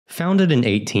Founded in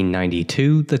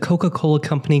 1892, the Coca-Cola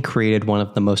Company created one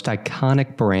of the most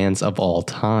iconic brands of all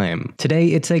time. Today,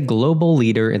 it's a global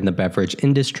leader in the beverage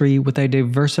industry with a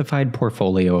diversified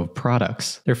portfolio of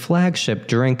products. Their flagship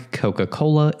drink,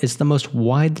 Coca-Cola, is the most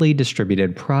widely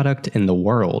distributed product in the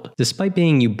world. Despite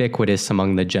being ubiquitous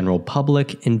among the general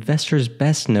public, investors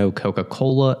best know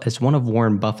Coca-Cola as one of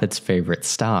Warren Buffett's favorite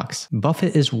stocks.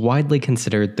 Buffett is widely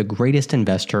considered the greatest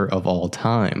investor of all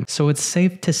time, so it's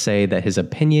safe to say that his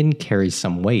opinion carries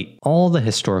some weight. All the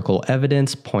historical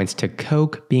evidence points to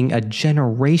Coke being a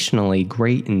generationally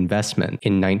great investment.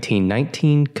 In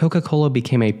 1919, Coca-Cola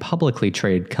became a publicly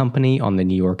traded company on the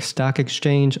New York Stock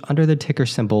Exchange under the ticker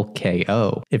symbol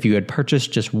KO. If you had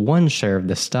purchased just one share of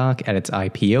the stock at its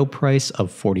IPO price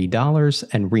of $40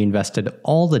 and reinvested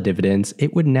all the dividends,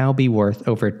 it would now be worth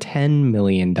over $10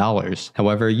 million.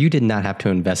 However, you did not have to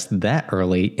invest that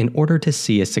early in order to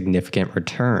see a significant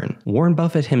return. Warren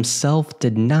Buffett himself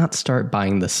did not start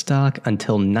buying the stock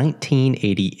until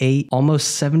 1988,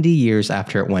 almost 70 years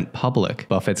after it went public.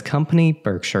 Buffett's company,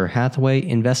 Berkshire Hathaway,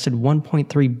 invested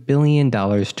 $1.3 billion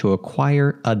to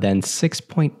acquire a then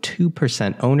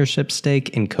 6.2% ownership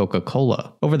stake in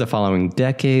Coca-Cola. Over the following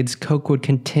decades, Coke would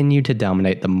continue to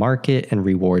dominate the market and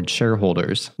reward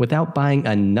shareholders. Without buying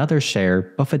another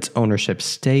share, Buffett's ownership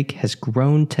stake has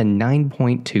grown to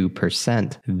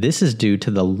 9.2%. This is due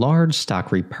to the large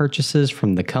stock repurchases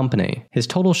from the company. His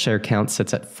total share count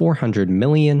sits at 400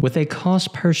 million, with a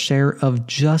cost per share of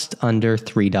just under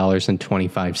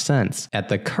 $3.25. At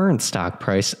the current stock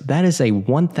price, that is a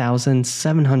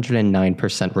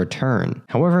 1,709% return.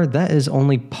 However, that is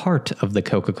only part of the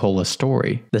Coca-Cola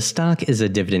story. The stock is a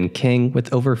dividend king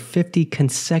with over 50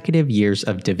 consecutive years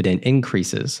of dividend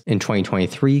increases. In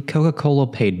 2023, Coca-Cola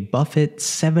paid Buffett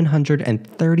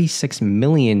 $736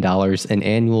 million in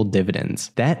annual dividends.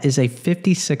 That is a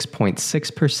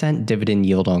 56.6% dividend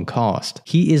yield on cost.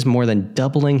 He is more than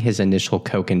doubling his initial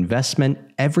Coke investment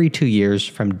every 2 years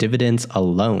from dividends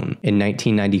alone. In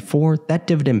 1994, that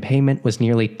dividend payment was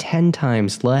nearly 10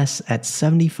 times less at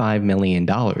 $75 million.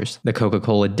 The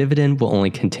Coca-Cola dividend will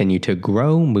only continue to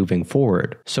grow moving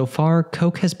forward. So far,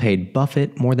 Coke has paid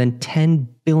Buffett more than $10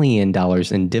 billion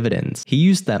in dividends. He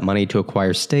used that money to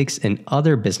acquire stakes in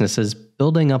other businesses,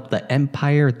 building up the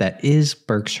empire that is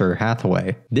Berkshire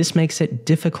Hathaway. This makes it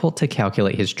difficult to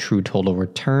calculate his true total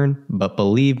return, but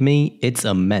believe me, it's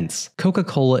immense.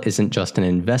 Coca-Cola isn't just an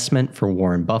investment for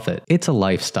Warren Buffett, it's a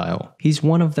lifestyle. He's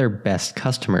one of their best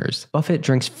customers. Buffett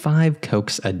drinks 5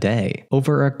 Cokes a day.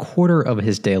 Over a quarter of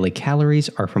his daily calories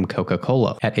are from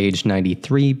Coca-Cola. At age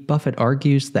 93, Buffett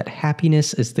argues that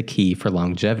happiness is the key for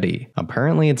longevity.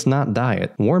 Apparently, it's not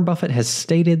diet. Warren Buffett has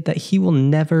stated that he will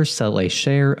never sell a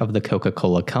share of the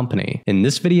Coca-Cola Company. In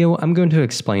this video, I'm going to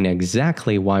explain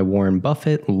exactly why Warren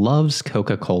Buffett loves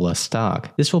Coca-Cola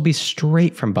stock. This will be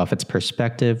straight from Buffett's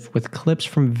perspective, with clips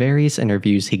from various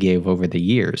interviews he gave over the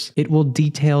years. It will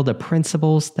detail the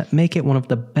principles that make it one of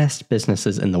the best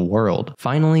businesses in the world.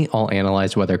 Finally, I'll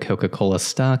analyze whether Coca-Cola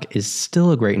stock is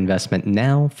still a great investment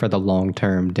now for the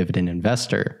long-term dividend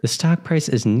investor. The stock price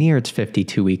is near its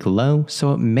 52-week low,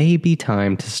 so it may be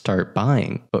time to start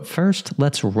buying. But first,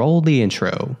 let's roll the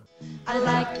intro. I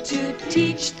like to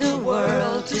teach the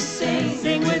world to sing.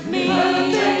 Sing with me.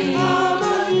 Perfect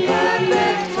harmony.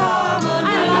 Perfect harmony.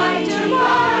 I like to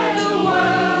buy the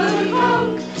world a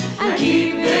Coke and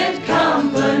keep it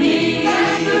company.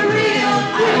 That's the real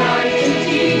thing. I like to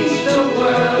teach the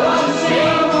world to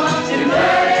sing. In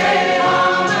perfect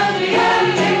harmony.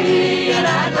 Perfectly. And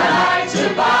I'd like to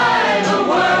buy the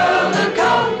world a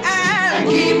Coke and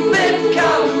keep it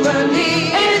company.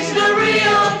 It's the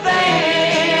real thing.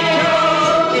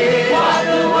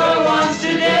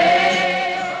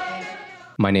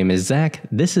 My name is Zach,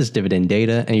 this is Dividend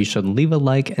Data, and you should leave a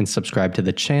like and subscribe to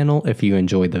the channel if you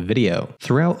enjoyed the video.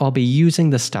 Throughout, I'll be using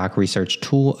the stock research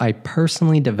tool I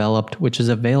personally developed, which is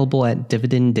available at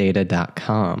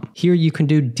dividenddata.com. Here you can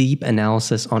do deep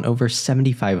analysis on over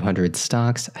 7,500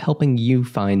 stocks, helping you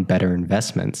find better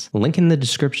investments. Link in the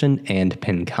description and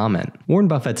pinned comment. Warren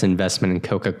Buffett's investment in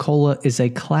Coca-Cola is a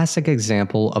classic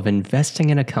example of investing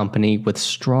in a company with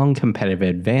strong competitive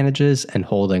advantages and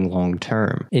holding long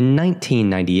term. In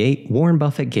 1998, Warren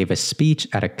Buffett gave a speech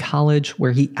at a college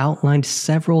where he outlined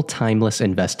several timeless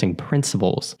investing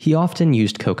principles. He often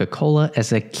used Coca-Cola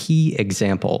as a key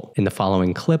example. In the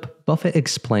following clip, Buffett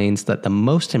explains that the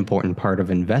most important part of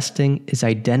investing is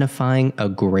identifying a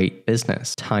great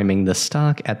business. Timing the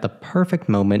stock at the perfect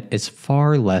moment is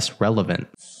far less relevant.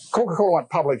 Coca-Cola went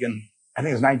public in, I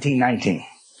think it was 1919.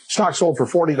 Stock sold for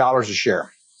 $40 a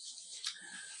share.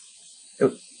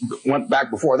 went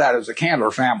back before that. It was the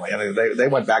Candler family, and they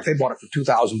went back. They bought it for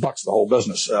 $2,000, the whole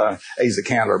business. A's the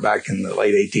Candler back in the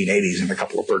late 1880s in a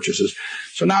couple of purchases.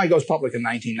 So now he goes public in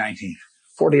 1919,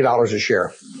 $40 a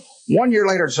share. 1 year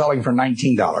later, it's selling for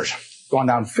 $19, gone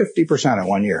down 50% in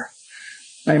 1 year.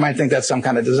 Now you might think that's some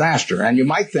kind of disaster, and you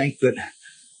might think that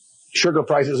sugar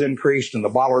prices increased and the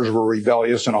bottlers were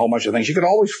rebellious and a whole bunch of things. You could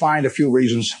always find a few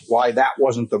reasons why that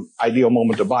wasn't the ideal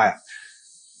moment to buy it.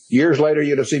 Years later,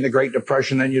 you'd have seen the Great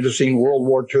Depression, and you'd have seen World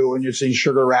War II, and you'd seen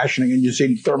sugar rationing, and you'd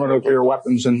seen thermonuclear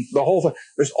weapons, and the whole thing.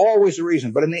 There's always a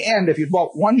reason. But in the end, if you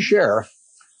bought one share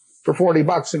for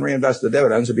 $40 and reinvest the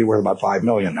dividends, it'd be worth about $5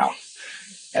 million now.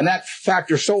 And that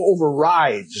factor so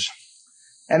overrides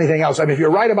anything else. I mean, if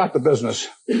you're right about the business,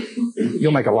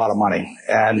 you'll make a lot of money.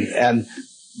 And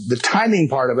the timing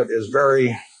part of it is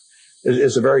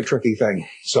a very tricky thing.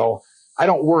 So I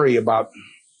don't worry about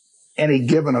any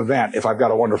given event if I've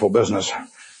got a wonderful business,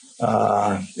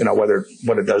 whether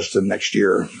what it does to next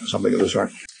year or something of the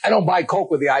sort. I don't buy Coke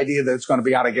with the idea that it's going to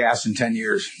be out of gas in 10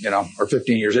 years, or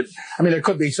 15 years. There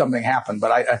could be something happen,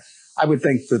 but I would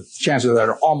think the chances of that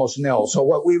are almost nil. So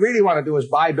what we really want to do is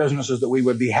buy businesses that we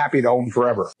would be happy to own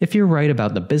forever. If you're right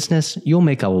about the business, you'll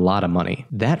make a lot of money.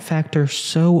 That factor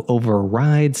so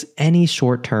overrides any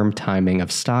short-term timing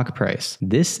of stock price.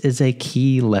 This is a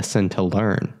key lesson to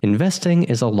learn. Investing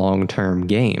is a long-term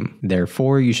game.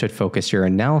 Therefore, you should focus your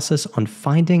analysis on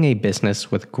finding a business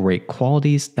with great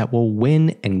qualities that will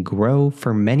win and grow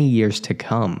for many years to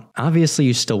come. Obviously,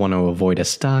 you still want to avoid a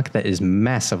stock that is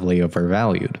massively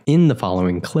overvalued. In the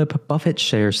following clip, Buffett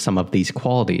shares some of these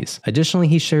qualities. Additionally,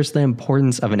 he shares the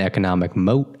importance of an economic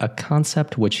moat, a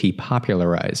concept which he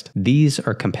popularized. These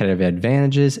are competitive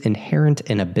advantages inherent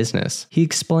in a business. He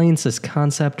explains this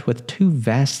concept with two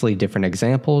vastly different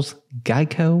examples,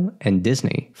 Geico and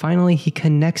Disney. Finally, he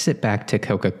connects it back to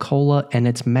Coca-Cola and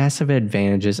its massive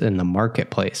advantages in the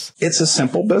marketplace. It's a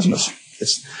simple business.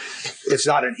 It's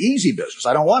not an easy business.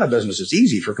 I don't want a business that's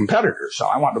easy for competitors. So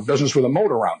I want a business with a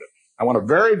moat around it. I want a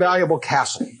very valuable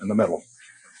castle in the middle.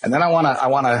 And then I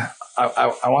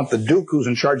want the Duke who's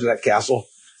in charge of that castle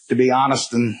to be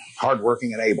honest and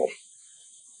hardworking and able.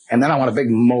 And then I want a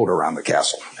big moat around the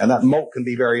castle. And that moat can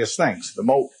be various things. The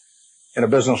moat in a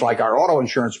business like our auto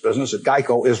insurance business at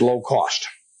Geico is low cost.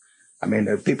 I mean,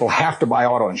 people have to buy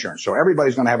auto insurance. So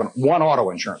everybody's going to have one auto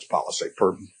insurance policy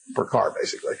per car,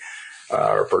 basically,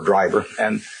 or per driver.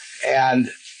 And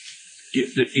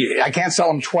I can't sell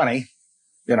them 20.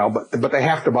 But they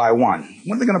have to buy one.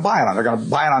 What are they going to buy it on? They're going to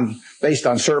buy it based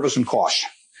on service and cost.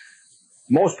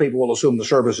 Most people will assume the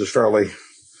service is fairly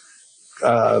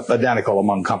identical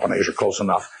among companies or close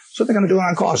enough. So they're going to do it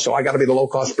on cost. So I got to be the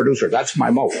low-cost producer. That's my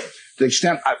moat. To the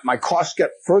extent my costs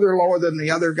get further lower than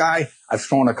the other guy, I've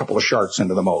thrown a couple of sharks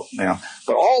into the moat.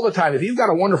 But all the time, if you've got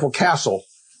a wonderful castle,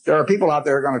 there are people out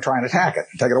there who are going to try and attack it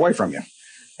and take it away from you.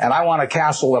 And I want a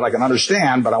castle that I can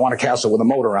understand, but I want a castle with a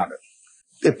moat around it.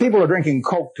 If people are drinking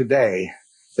Coke today,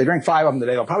 they drink 5 of them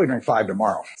today, they'll probably drink 5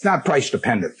 tomorrow. It's not price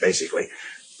dependent, basically.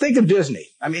 Think of Disney.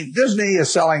 I mean, Disney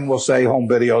is selling, we'll say, home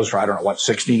videos for,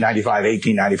 $16.95,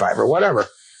 $18.95, or whatever.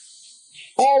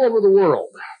 All over the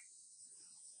world,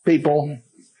 people,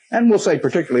 and we'll say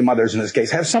particularly mothers in this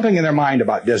case, have something in their mind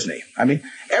about Disney. I mean,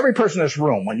 every person in this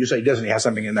room, when you say Disney, has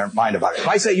something in their mind about it. If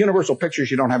I say Universal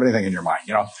Pictures, you don't have anything in your mind.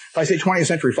 If I say 20th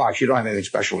Century Fox, you don't have anything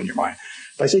special in your mind.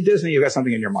 If I say Disney, you've got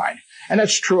something in your mind. And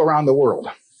that's true around the world.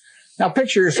 Now,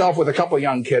 picture yourself with a couple of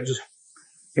young kids,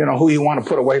 who you want to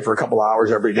put away for a couple of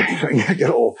hours every day so you get a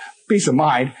little peace of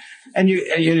mind. And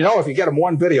if you get them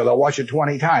one video, they'll watch it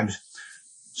 20 times.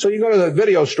 So you go to the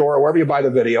video store or wherever you buy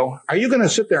the video. Are you going to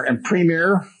sit there and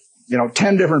premiere,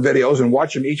 10 different videos and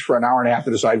watch them each for an hour and a half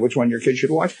to decide which one your kid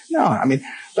should watch? No. I mean,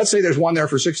 let's say there's one there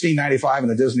for $16.95 and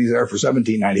the Disney's there for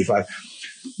 $17.95.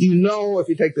 If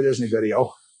you take the Disney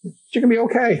video, you're going to be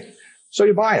okay. So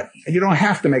you buy it. And you don't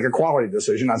have to make a quality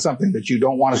decision on something that you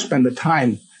don't want to spend the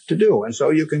time to do. And so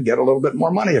you can get a little bit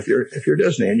more money if you're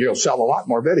Disney, and you'll sell a lot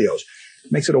more videos.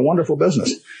 Makes it a wonderful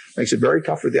business. Makes it very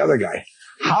tough for the other guy.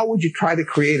 How would you try to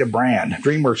create a brand?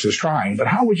 DreamWorks is trying, but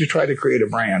how would you try to create a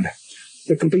brand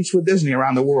that competes with Disney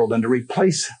around the world and to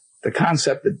replace the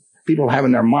concept that people have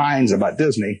in their minds about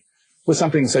Disney with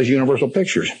something that says Universal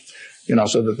Pictures?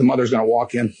 So that the mother's going to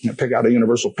walk in and pick out a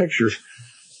Universal Pictures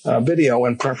video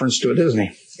in preference to a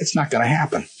Disney. It's not going to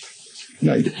happen.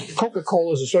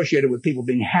 Coca-Cola is associated with people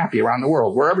being happy around the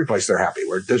world. We're every place they're happy.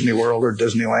 We're at Disney World or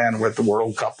Disneyland. We're at the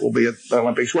World Cup. We'll be at the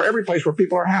Olympics. We're every place where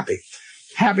people are happy.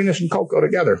 Happiness and Coke go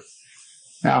together.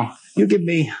 Now, you give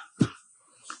me,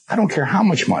 I don't care how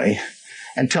much money,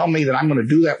 and tell me that I'm going to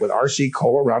do that with RC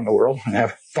Cola around the world and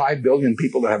have 5 billion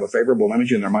people that have a favorable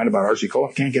image in their mind about RC Cola.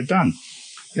 It can't get done.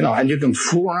 And you can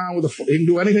fool around with you can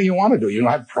do anything you want to do. You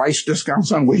have price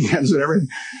discounts on weekends and everything,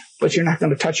 but you're not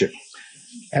going to touch it.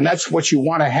 And that's what you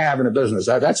want to have in a business.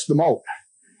 That's the moat.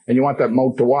 And you want that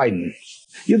moat to widen.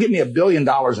 You give me $1 billion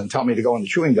and tell me to go in the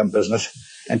chewing gum business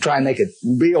and try and make a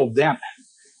real dent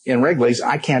in Wrigley's,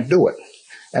 I can't do it.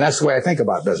 And that's the way I think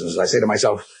about business. I say to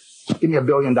myself, give me $1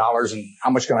 billion and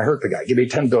how much can I hurt the guy? Give me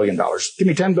 $10 billion. Give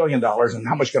me $10 billion and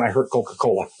how much can I hurt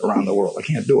Coca-Cola around the world? I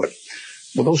can't do it.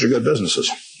 Well, those are good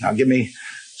businesses. Now give me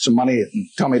some money and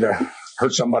tell me to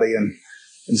hurt somebody in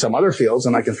some other fields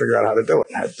and I can figure out how to do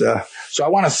it. So I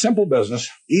want a simple business,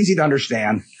 easy to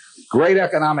understand, great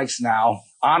economics now,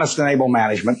 honest and able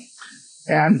management.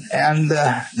 And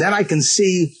then I can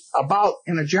see about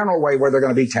in a general way where they're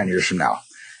going to be 10 years from now.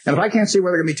 And if I can't see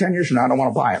where they're going to be 10 years from now, I don't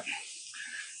want to buy it.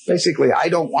 Basically, I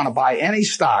don't want to buy any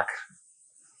stock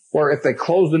where if they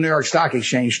close the New York Stock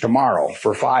Exchange tomorrow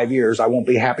for 5 years, I won't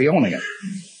be happy owning it.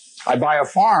 I buy a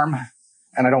farm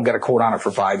and I don't get a quote on it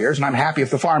for 5 years, and I'm happy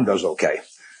if the farm does okay.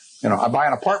 I buy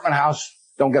an apartment house,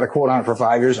 don't get a quote on it for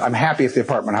 5 years. I'm happy if the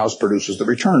apartment house produces the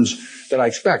returns that I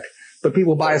expect. But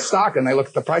people buy a stock and they look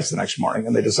at the price the next morning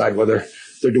and they decide whether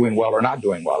they're doing well or not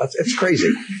doing well. It's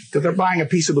crazy because they're buying a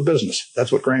piece of the business.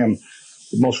 That's what Graham,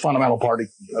 the most fundamental part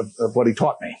of what he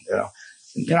taught me.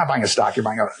 You're not buying a stock. You're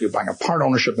buying a part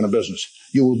ownership in a business.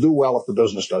 You will do well if the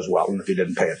business does well and if you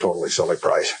didn't pay a totally silly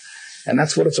price. And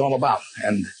that's what it's all about.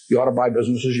 And you ought to buy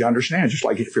businesses you understand. Just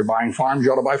like if you're buying farms,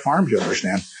 you ought to buy farms you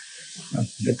understand.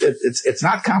 It's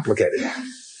not complicated.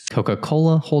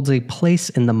 Coca-Cola holds a place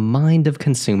in the mind of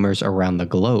consumers around the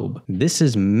globe. This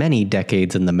is many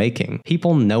decades in the making.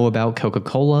 People know about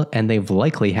Coca-Cola and they've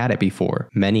likely had it before.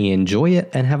 Many enjoy it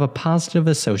and have a positive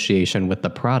association with the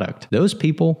product. Those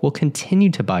people will continue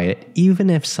to buy it even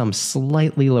if some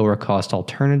slightly lower cost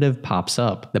alternative pops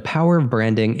up. The power of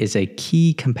branding is a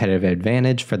key competitive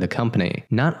advantage for the company.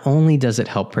 Not only does it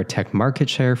help protect market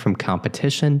share from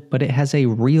competition, but it has a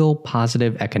real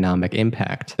positive economic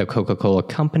impact. The Coca-Cola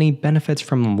Company benefits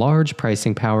from large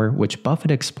pricing power, which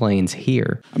Buffett explains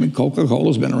here.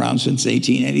 Coca-Cola's been around since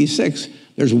 1886.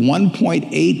 There's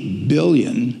 1.8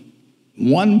 billion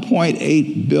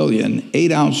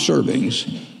 8-ounce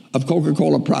servings of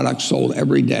Coca-Cola products sold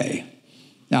every day.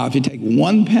 Now, if you take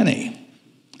 1 penny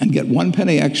and get 1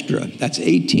 penny extra, that's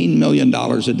 $18 million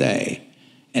a day.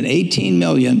 And 18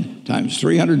 million times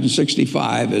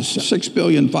 365 is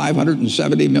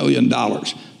 $6.570 billion.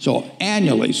 So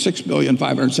annually,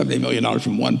 $6.570 billion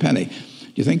from 1 penny. Do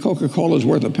you think Coca-Cola is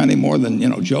worth a penny more than,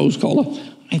 Joe's Cola?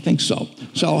 I think so.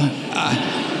 So,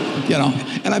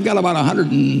 and I've got about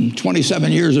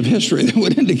 127 years of history that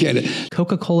would indicate it.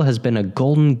 Coca-Cola has been a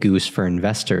golden goose for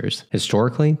investors.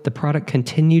 Historically, the product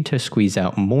continued to squeeze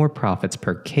out more profits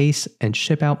per case and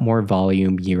ship out more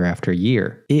volume year after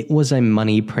year. It was a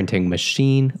money printing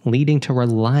machine, leading to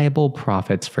reliable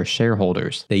profits for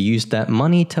shareholders. They used that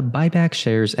money to buy back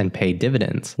shares and pay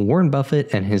dividends. Warren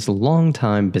Buffett and his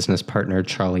longtime business partner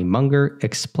Charlie Munger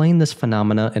explain this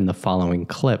phenomena in the following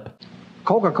clip.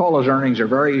 Coca-Cola's earnings are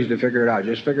very easy to figure it out.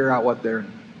 Just figure out what they're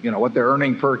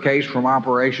earning per case from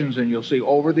operations, and you'll see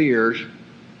over the years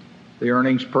the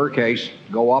earnings per case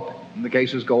go up, and the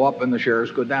cases go up, and the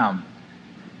shares go down.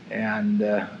 And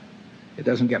it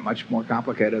doesn't get much more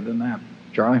complicated than that.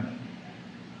 Charlie?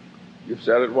 You've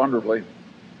said it wonderfully.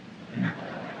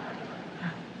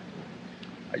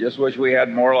 I just wish we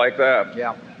had more like that.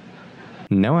 Yeah.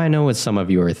 Now I know what some of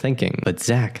you are thinking, but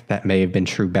Zach, that may have been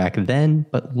true back then,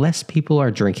 but less people are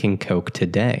drinking Coke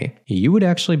today. You would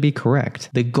actually be correct.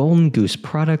 The Golden Goose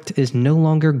product is no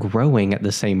longer growing at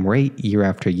the same rate year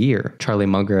after year. Charlie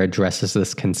Munger addresses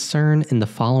this concern in the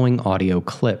following audio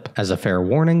clip. As a fair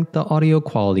warning, the audio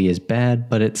quality is bad,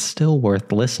 but it's still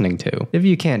worth listening to. If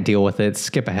you can't deal with it,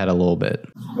 skip ahead a little bit.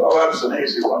 Well, that's an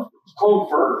easy one. Coke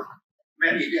for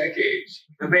many decades.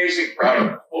 The basic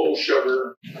product, full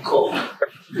sugar, Coke,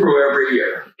 grew every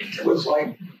year. It was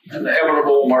like an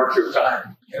inevitable march of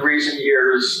time. In recent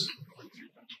years,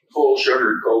 full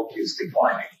sugar Coke is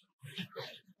declining.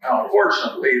 Now,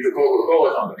 unfortunately, the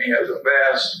Coca-Cola Company has a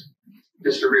vast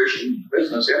distribution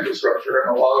business infrastructure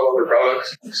and a lot of other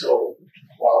products. So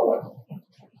while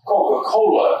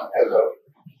Coca-Cola as an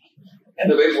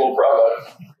individual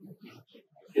product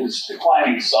is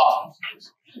declining some,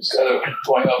 instead of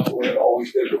going up the way it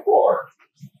always did before,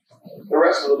 the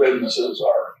rest of the businesses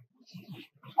are,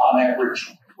 on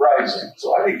average, rising.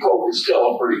 So I think Coke is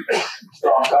still a pretty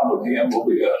strong company and will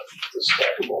be a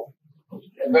respectable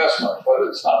investment, but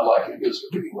it's not like it used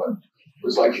to be when it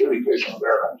was like shooting fish in a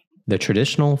barrel. The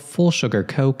traditional full-sugar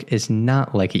Coke is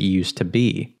not like it used to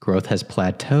be. Growth has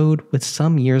plateaued, with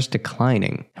some years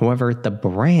declining. However, the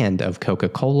brand of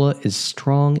Coca-Cola is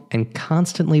strong and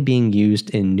constantly being used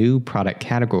in new product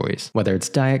categories, whether it's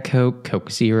Diet Coke,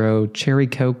 Coke Zero, Cherry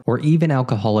Coke, or even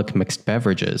alcoholic mixed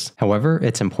beverages. However,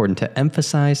 it's important to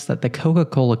emphasize that the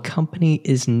Coca-Cola Company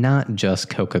is not just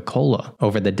Coca-Cola.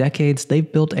 Over the decades,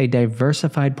 they've built a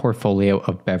diversified portfolio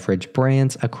of beverage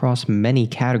brands across many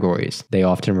categories. They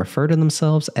often refer to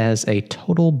themselves as a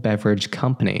total beverage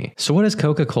company. So what does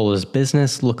Coca-Cola's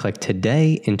business look like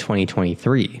today in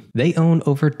 2023? They own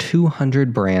over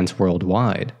 200 brands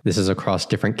worldwide. This is across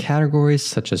different categories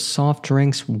such as soft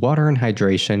drinks, water and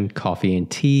hydration, coffee and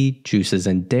tea, juices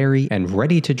and dairy, and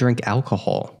ready-to-drink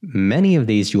alcohol. Many of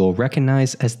these you will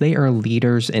recognize as they are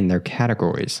leaders in their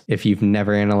categories. If you've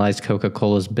never analyzed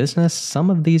Coca-Cola's business, some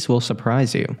of these will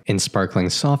surprise you. In sparkling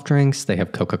soft drinks, they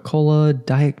have Coca-Cola,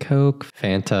 Diet Coke,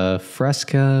 Fanta,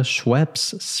 Fresca,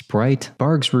 Schweppes, Sprite,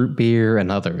 Barg's Root Beer,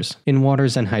 and others. In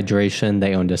waters and hydration,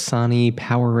 they own Dasani,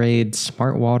 Powerade,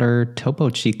 Smart Water, Topo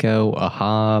Chico,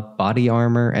 AHA, Body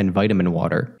Armor, and Vitamin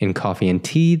Water. In coffee and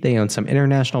tea, they own some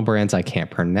international brands I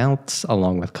can't pronounce,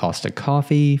 along with Costa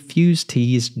Coffee, Fuse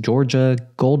Teas, Georgia,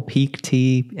 Gold Peak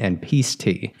Tea, and Peace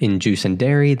Tea. In juice and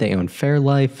dairy, they own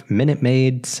Fairlife, Minute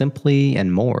Maid, Simply,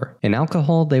 and more. In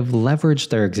alcohol, they've leveraged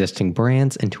their existing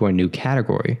brands into a new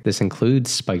category. This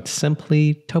includes Spiked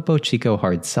Simply, Topo Chico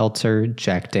Hard Seltzer,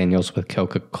 Jack Daniels with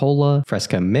Coca-Cola,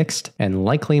 Fresca Mixed, and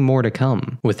likely more to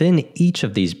come. Within each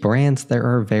of these brands, there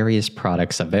are various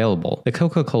products available. The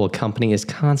Coca-Cola Company is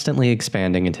constantly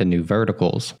expanding into new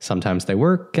verticals. Sometimes they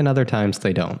work, and other times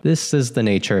they don't. This is the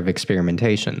nature of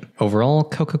experimentation. Overall,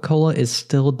 Coca-Cola is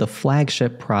still the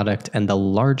flagship product and the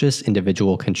largest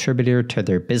individual contributor to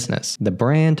their business. The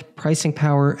brand, pricing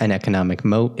power, and economic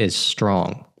moat is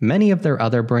strong. Many of their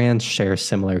other brands share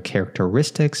similar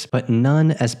characteristics, but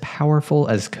none as powerful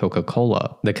as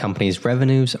Coca-Cola. The company's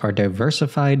revenues are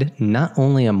diversified not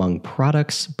only among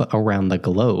products, but around the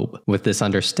globe. With this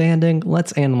understanding,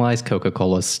 let's analyze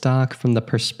Coca-Cola's stock from the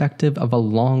perspective of a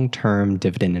long-term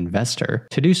dividend investor.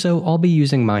 To do so, I'll be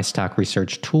using my stock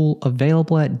research tool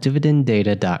available at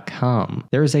dividenddata.com.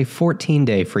 There is a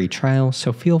 14-day free trial,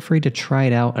 so feel free to try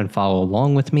it out and follow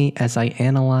along with me as I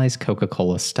analyze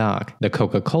Coca-Cola stock. The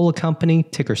Coca-Cola Company,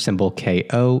 ticker symbol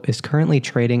KO, is currently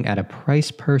trading at a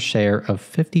price per share of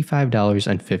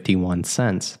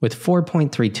 $55.51. With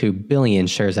 4.32 billion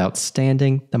shares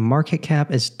outstanding, the market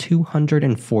cap is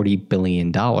 $240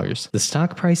 billion. The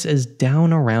stock price is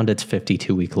down around its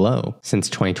 52-week low. Since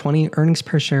 2020, earnings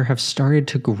per share have started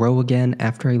to grow again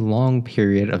after a long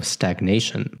period of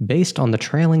stagnation. Based on the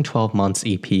trailing 12 months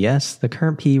EPS, the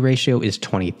current PE ratio is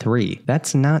 23.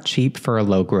 That's not cheap for a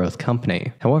low-growth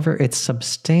company. However, it's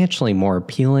substantially more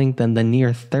appealing than the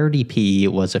near 30 PE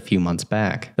it was a few months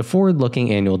back. The forward-looking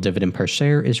annual dividend per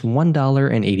share is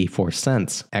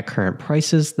 $1.84. At current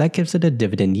prices, that gives it a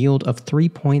dividend yield of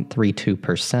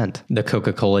 3.32%. The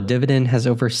Coca-Cola dividend has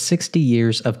over 60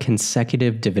 years of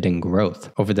consecutive dividend growth.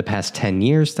 Over the past 10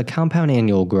 years, the compound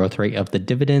annual growth rate of the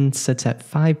dividend sits at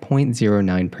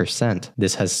 5.09%.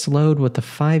 This has slowed, with the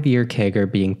 5-year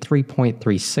CAGR being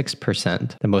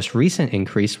 3.36%. The most recent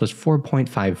increase was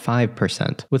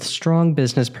 4.55%. With strong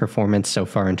business performance so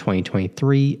far in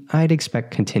 2023, I'd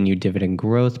expect continued dividend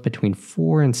growth between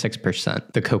 4 and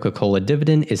 6%. The Coca-Cola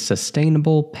dividend is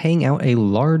sustainable, paying out a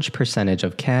large percentage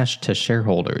of cash to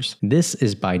shareholders. This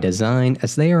is by design,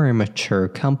 as they are a mature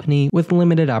company with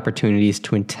limited opportunities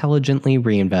to intelligently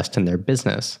reinvest in their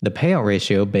business. The payout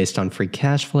ratio based on free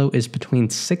cash flow is between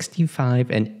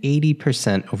 65 and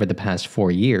 80% over the past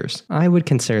 4 years. I would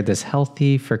consider this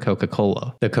healthy for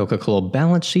Coca-Cola. The Coca-Cola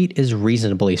balance sheet is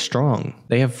reasonably strong.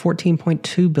 They have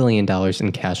 $14.2 billion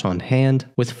in cash on hand,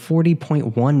 with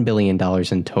 $40.1 billion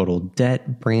in total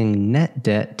debt, bringing net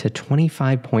debt to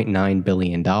 $25.9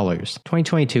 billion.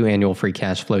 2022 annual free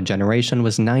cash flow generation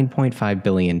was $9.5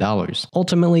 billion.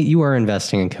 Ultimately, you are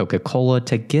investing in Coca-Cola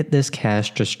to get this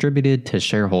cash distributed to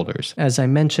shareholders. As I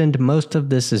mentioned, most of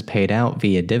this is paid out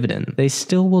via dividend. They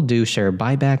still will do share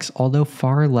buybacks, although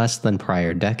far less than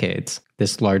prior decades.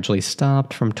 This largely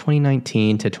stopped from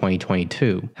 2019 to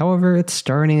 2022. However, it's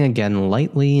starting again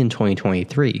lightly in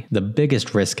 2023. The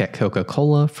biggest risk at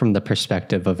Coca-Cola from the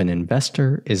perspective of an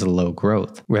investor is low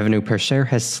growth. Revenue per share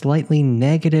has slightly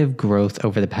negative growth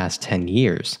over the past 10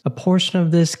 years. A portion of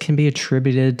this can be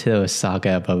attributed to a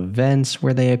saga of events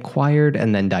where they acquired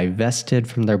and then divested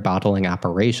from their bottling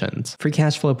operations. Free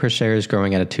cash flow per share is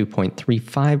growing at a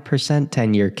 2.35%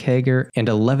 10-year CAGR and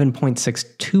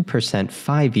 11.62%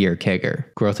 5-year CAGR.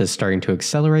 year. Growth is starting to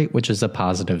accelerate, which is a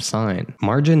positive sign.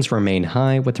 Margins remain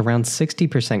high with around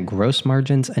 60% gross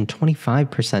margins and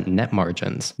 25% net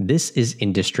margins. This is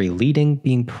industry leading,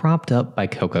 being propped up by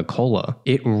Coca-Cola.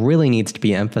 It really needs to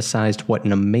be emphasized what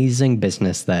an amazing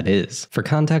business that is. For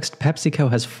context, PepsiCo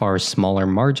has far smaller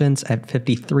margins at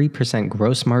 53%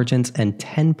 gross margins and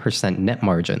 10% net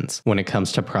margins. When it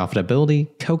comes to profitability,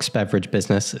 Coke's beverage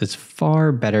business is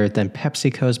far better than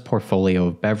PepsiCo's portfolio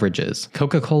of beverages.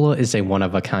 Coca-Cola is a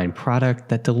one-of-a-kind product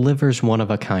that delivers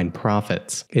one-of-a-kind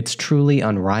profits. It's truly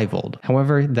unrivaled.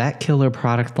 However, that killer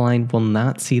product line will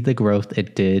not see the growth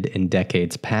it did in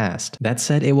decades past. That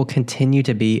said, it will continue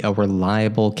to be a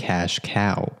reliable cash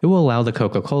cow. It will allow the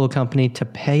Coca-Cola Company to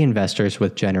pay investors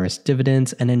with generous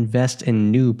dividends and invest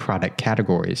in new product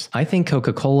categories. I think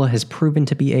Coca-Cola has proven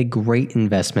to be a great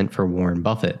investment for Warren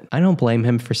Buffett. I don't blame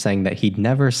him for saying that he'd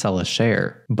never sell a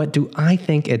share. But do I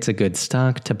think it's a good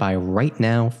stock to buy right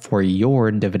now for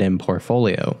your dividend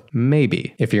portfolio?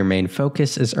 Maybe. If your main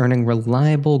focus is earning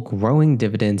reliable, growing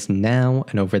dividends now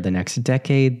and over the next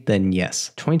decade, then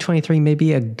yes, 2023 may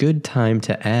be a good time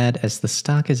to add, as the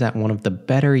stock is at one of the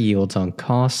better yields on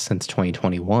cost since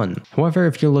 2021. However,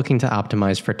 if you're looking to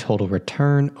optimize for total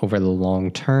return over the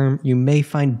long term, you may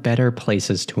find better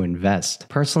places to invest.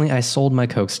 Personally, I sold my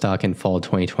Coke stock in fall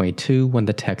 2022 when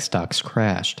the tech stocks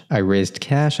crashed. I raised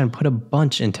cash and put a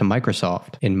bunch into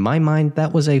Microsoft. In my mind,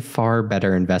 that was a far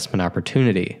better investment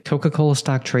opportunity. Coca-Cola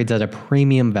stock trades at a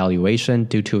premium valuation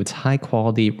due to its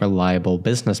high-quality, reliable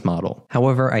business model.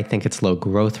 However, I think its low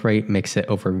growth rate makes it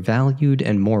overvalued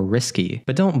and more risky.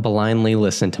 But don't blindly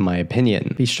listen to my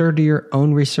opinion. Be sure to do your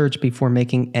own research before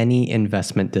making any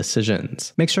investment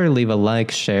decisions. Make sure to leave a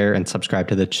like, share, and subscribe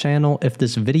to the channel if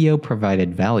this video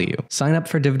provided value. Sign up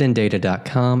for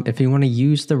dividenddata.com if you want to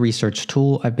use the research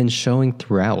tool I've been showing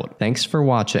throughout. Thanks for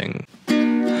watching.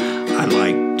 I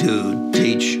like to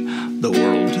teach the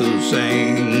world to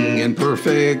sing in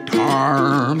perfect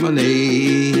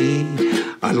harmony.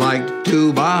 I like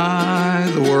to buy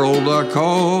the world a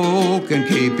Coke and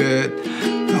keep it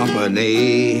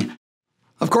company.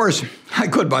 Of course, I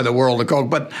could buy the world a Coke,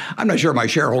 but I'm not sure my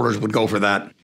shareholders would go for that.